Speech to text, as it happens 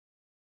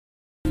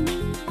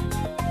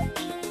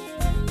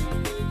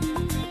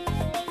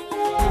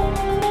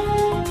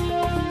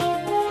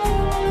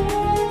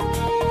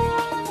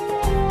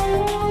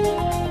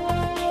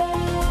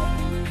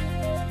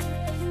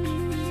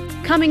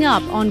Coming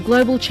up on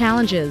Global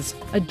Challenges,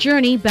 a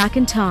journey back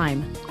in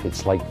time.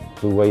 It's like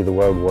the way the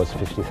world was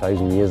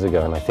 50,000 years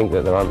ago, and I think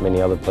that there aren't many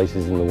other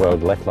places in the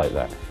world left like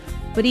that.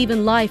 But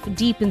even life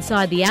deep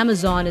inside the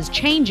Amazon is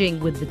changing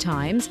with the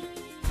times.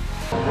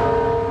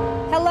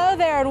 Hello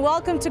there and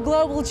welcome to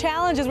Global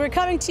Challenges. We're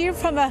coming to you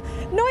from a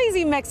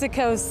noisy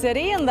Mexico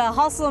City, and the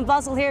hustle and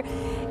bustle here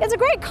is a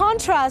great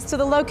contrast to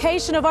the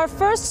location of our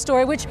first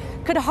story, which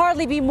could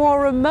hardly be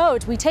more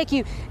remote. We take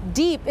you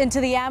deep into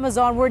the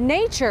Amazon, where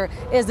nature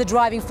is the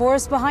driving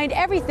force behind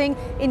everything,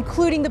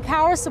 including the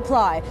power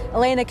supply.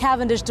 Elena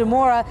Cavendish de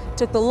Mora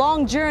took the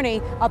long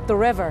journey up the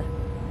river.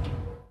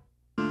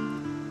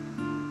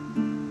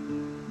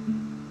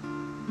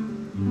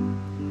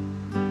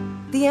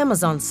 The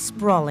Amazon's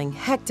sprawling,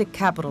 hectic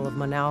capital of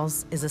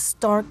Manaus is a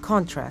stark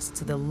contrast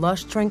to the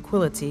lush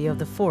tranquility of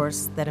the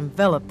forests that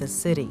envelop the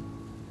city.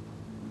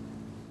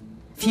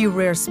 Few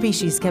rare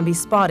species can be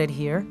spotted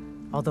here,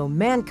 although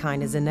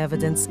mankind is in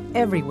evidence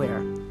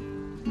everywhere.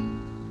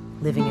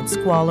 Living in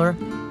squalor,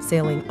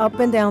 sailing up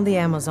and down the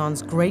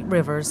Amazon's great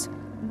rivers,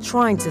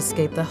 trying to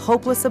escape the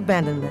hopeless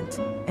abandonment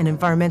and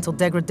environmental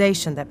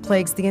degradation that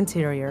plagues the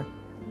interior.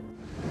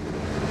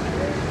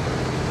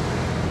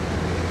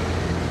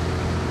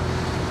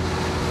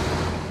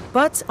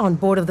 But on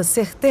board of the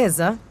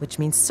Certeza, which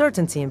means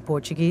certainty in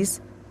Portuguese,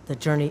 the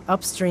journey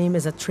upstream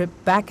is a trip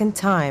back in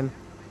time,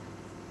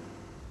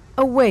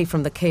 away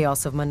from the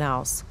chaos of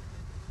Manaus,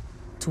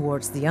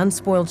 towards the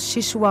unspoiled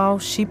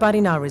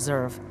Xixual-Xipariná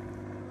Reserve,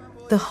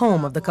 the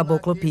home of the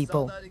Caboclo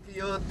people.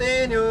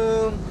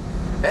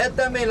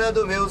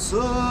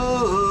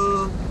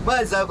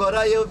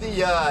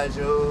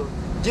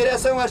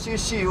 Direção a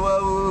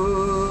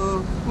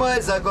Xixiuaú,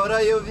 mas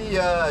agora eu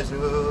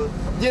viajo.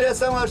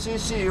 Direção a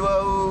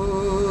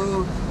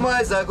Xixiuaú,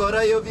 mas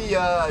agora eu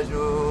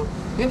viajo.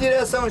 Em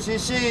direção a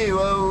Xixiuaú.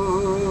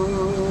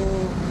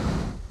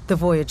 The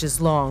voyage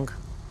is long,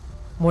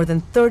 more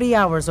than 30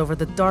 hours over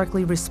the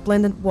darkly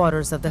resplendent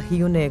waters of the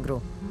Rio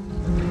Negro.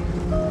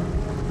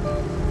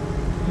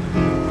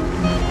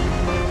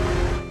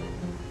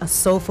 A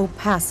soulful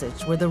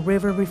passage where the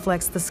river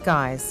reflects the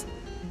skies.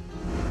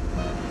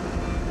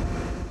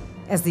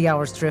 As the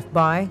hours drift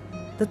by,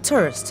 the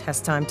tourist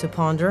has time to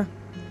ponder.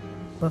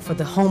 But for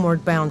the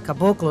homeward-bound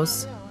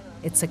Caboclos,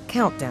 it's a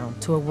countdown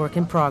to a work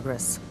in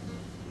progress.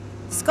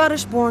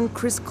 Scottish-born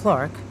Chris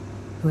Clark,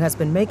 who has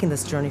been making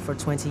this journey for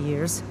 20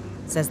 years,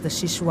 says the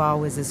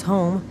Xixual is his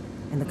home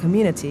and the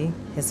community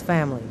his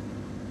family.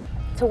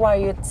 So why are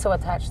you so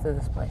attached to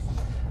this place?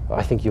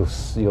 I think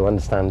you'll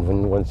understand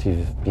once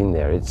you've been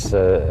there. It's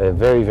a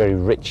very, very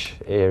rich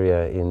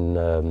area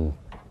in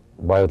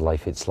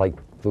wildlife. It's like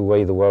the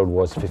way the world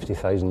was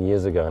 50,000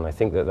 years ago, and I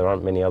think that there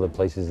aren't many other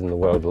places in the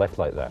world left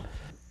like that.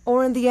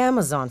 Or in the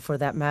Amazon, for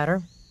that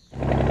matter.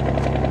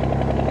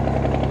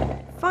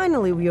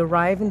 Finally, we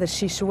arrive in the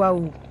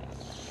Xixual,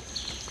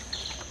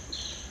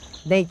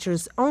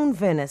 nature's own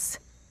Venice.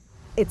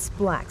 Its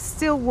black,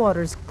 still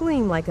waters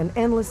gleam like an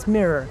endless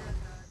mirror,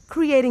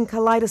 creating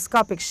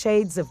kaleidoscopic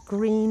shades of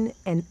green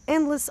and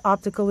endless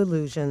optical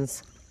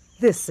illusions.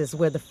 This is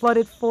where the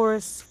flooded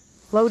forests,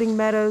 floating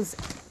meadows,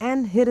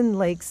 and hidden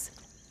lakes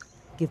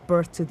give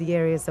birth to the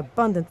area's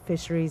abundant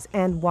fisheries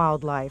and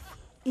wildlife.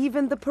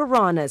 Even the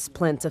piranha is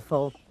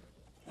plentiful.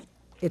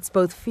 It's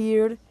both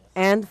feared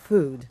and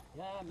food.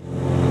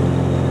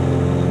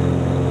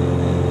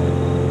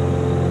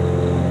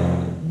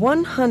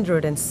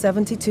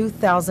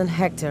 172,000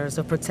 hectares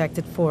of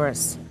protected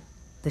forests.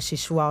 The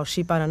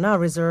Xixual-Xipariná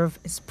Reserve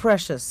is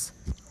precious.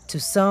 To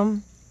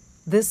some,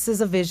 this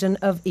is a vision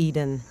of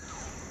Eden.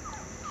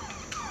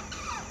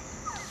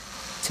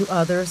 To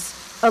others,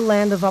 a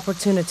land of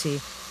opportunity,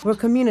 where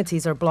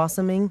communities are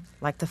blossoming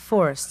like the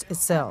forest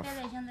itself.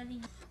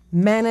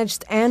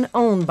 Managed and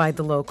owned by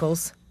the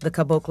locals, the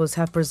Caboclos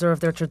have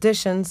preserved their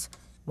traditions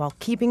while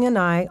keeping an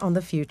eye on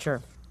the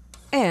future.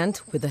 And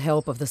with the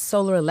help of the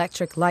Solar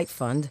Electric Light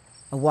Fund,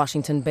 a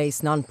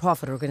Washington-based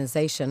nonprofit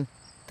organization,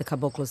 the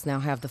Caboclos now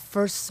have the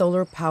first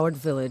solar-powered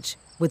village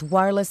with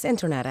wireless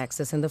internet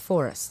access in the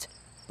forest,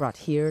 brought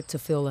here to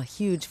fill a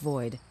huge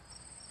void.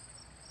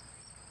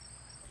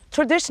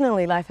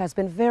 Traditionally, life has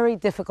been very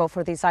difficult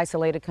for these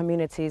isolated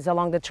communities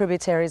along the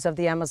tributaries of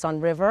the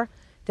Amazon River.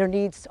 Their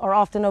needs are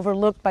often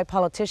overlooked by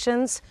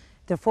politicians,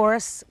 their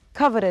forests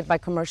coveted by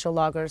commercial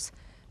loggers.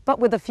 But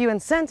with a few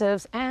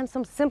incentives and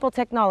some simple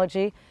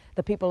technology,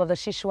 the people of the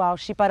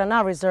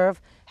Xixual-Xipariná Reserve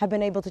have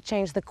been able to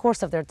change the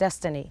course of their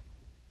destiny.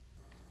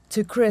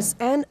 To Chris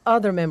and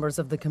other members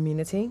of the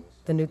community,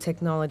 the new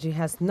technology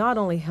has not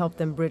only helped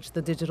them bridge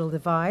the digital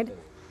divide,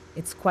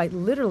 it's quite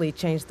literally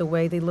changed the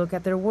way they look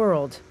at their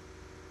world.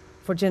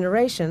 For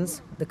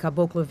generations, the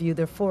Caboclo view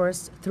their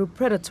forests through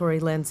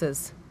predatory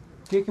lenses.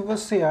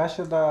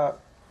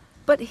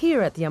 But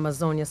here at the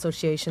Amazonia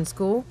Association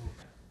School,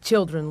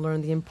 children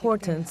learn the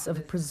importance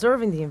of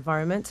preserving the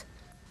environment,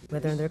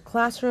 whether in their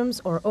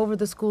classrooms or over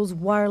the school's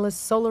wireless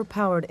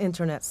solar-powered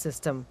internet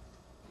system.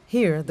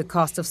 Here, the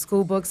cost of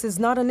school books is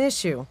not an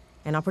issue,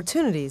 and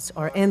opportunities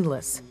are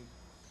endless.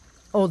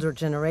 Older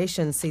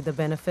generations see the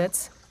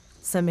benefits.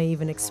 Some may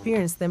even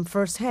experience them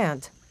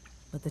firsthand,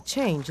 but the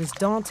change is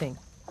daunting.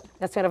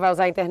 A senhora vai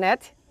usar a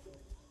internet?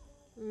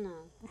 Não.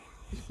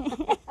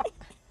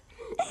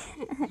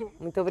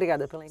 Muito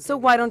obrigada pela internet. So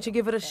why don't you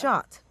give it a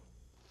shot?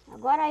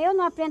 Agora eu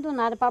não aprendo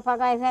nada,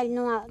 papagaio velho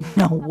não.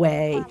 No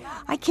way.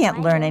 I can't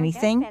learn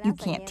anything. You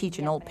can't teach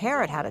an old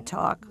parrot how to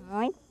talk.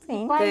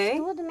 Quase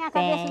tudo minha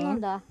cabeça não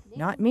dá.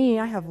 Not me.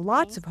 I have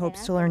lots of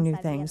hopes to learn new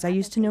things. I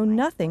used to know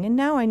nothing, and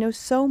now I know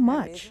so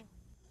much.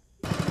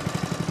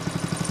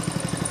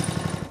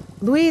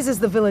 Luis is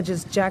the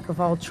village's jack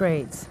of all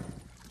trades.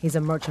 He's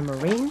a merchant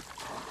marine,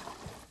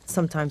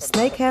 sometimes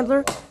snake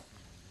handler,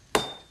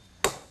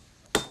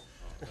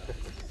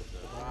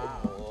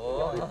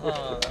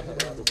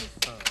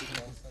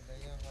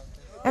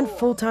 and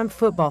full-time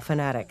football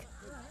fanatic.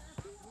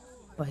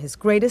 But his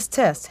greatest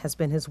test has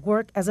been his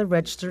work as a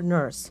registered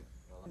nurse.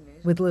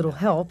 With little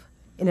help,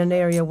 in an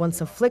area once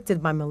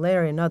afflicted by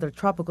malaria and other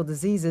tropical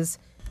diseases,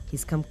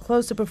 he's come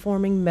close to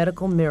performing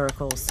medical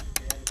miracles.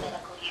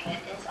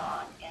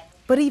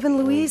 But even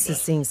Luis is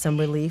seeing some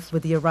relief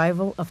with the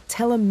arrival of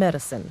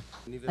telemedicine,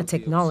 a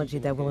technology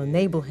that will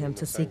enable him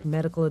to seek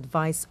medical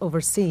advice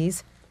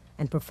overseas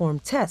and perform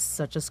tests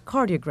such as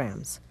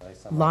cardiograms,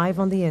 live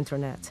on the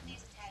internet.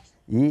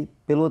 So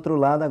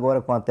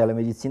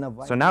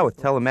now with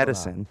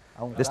telemedicine,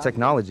 this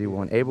technology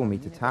will enable me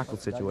to tackle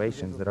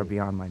situations that are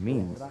beyond my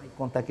means.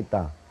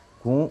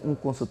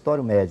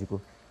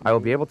 I will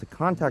be able to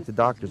contact the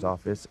doctor's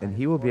office, and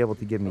he will be able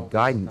to give me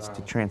guidance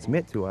to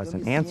transmit to us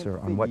an answer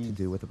on what to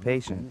do with a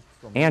patient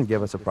and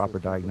give us a proper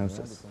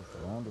diagnosis.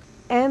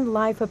 And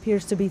life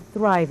appears to be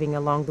thriving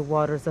along the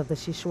waters of the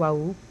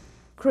Xixuaú.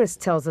 Chris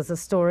tells us a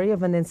story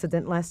of an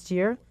incident last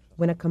year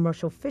when a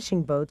commercial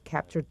fishing boat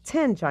captured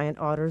 10 giant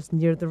otters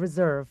near the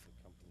reserve.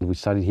 We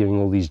started hearing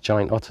all these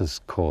giant otters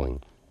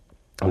calling,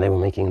 and they were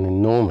making an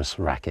enormous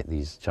racket,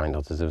 these giant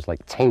otters. There was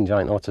like 10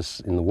 giant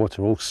otters in the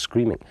water all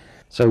screaming.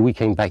 So we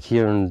came back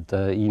here and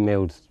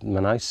emailed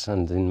Manaus,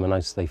 and in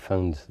Manaus they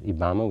phoned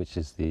IBAMA, which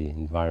is the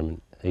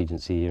environment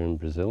agency here in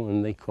Brazil,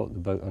 and they caught the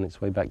boat on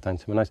its way back down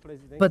to Manaus.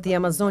 But the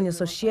Amazonia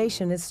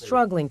Association is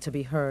struggling to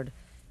be heard,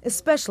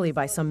 especially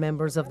by some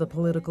members of the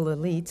political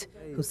elite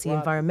who see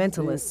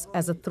environmentalists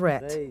as a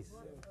threat.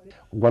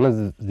 One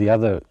of the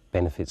other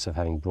benefits of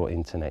having brought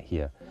internet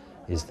here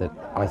is that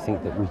I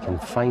think that we can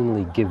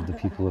finally give the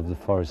people of the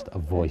forest a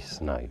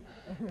voice now,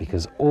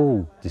 because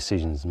all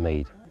decisions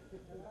made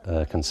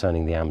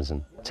concerning the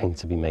Amazon tend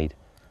to be made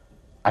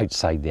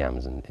outside the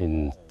Amazon,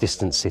 in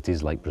distant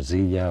cities like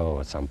Brasilia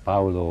or Sao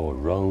Paulo or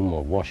Rome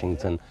or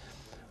Washington,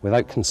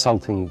 without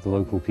consulting the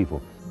local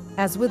people.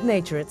 As with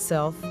nature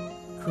itself,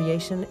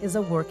 creation is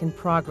a work in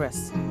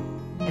progress,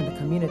 and the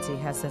community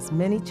has as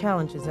many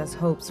challenges as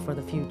hopes for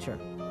the future.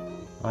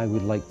 I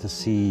would like to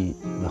see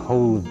the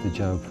whole of the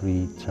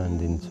Jauapuri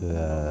turned into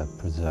a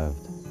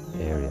preserved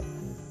area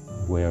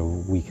where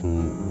we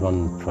can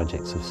run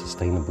projects of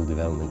sustainable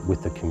development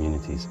with the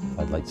communities.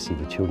 I'd like to see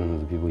the children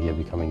of the people here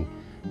becoming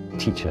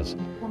teachers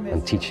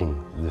and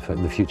teaching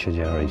the future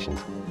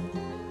generations.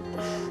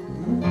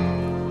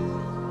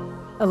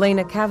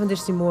 Elena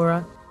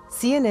Cavendish-Simora,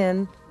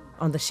 CNN,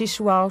 on the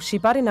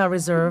Xixuaú-Xibarina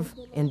Reserve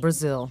in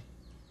Brazil.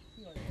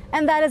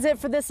 And that is it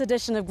for this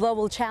edition of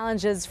Global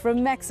Challenges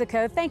from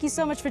Mexico. Thank you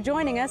so much for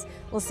joining us.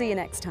 We'll see you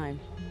next time.